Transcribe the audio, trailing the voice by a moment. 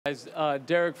Guys,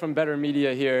 Derek from Better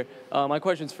Media here. My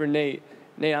question's for Nate.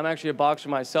 Nate, I'm actually a boxer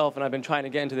myself, and I've been trying to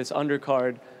get into this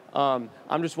undercard. I'm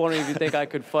just wondering if you think I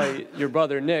could fight your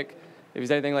brother, Nick. If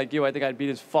he's anything like you, I think I'd beat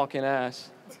his fucking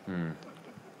ass.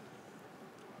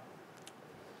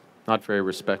 Not very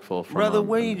respectful from brother,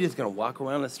 where you just gonna walk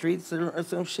around the streets or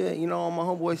some shit? You know, all my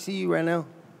homeboys see you right now.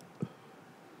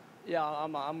 Yeah,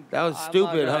 I'm That was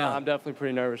stupid, huh? I'm definitely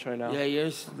pretty nervous right now.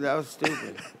 Yeah, that was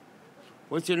stupid.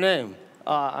 What's your name?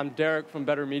 I'm Derek from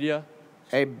Better Media.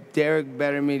 Hey, Derek,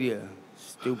 Better Media.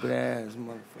 Stupid ass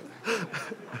motherfucker.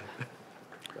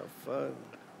 The fuck?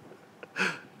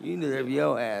 You need to have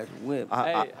your ass whipped.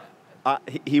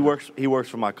 He works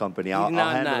for my company. I'll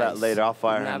handle that nice. later. I'll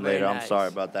fire him later. Nice. I'm sorry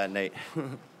about that, Nate.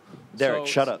 Derek,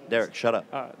 shut up. Derek, shut up.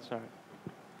 All right,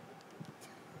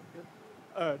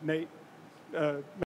 sorry. Nate.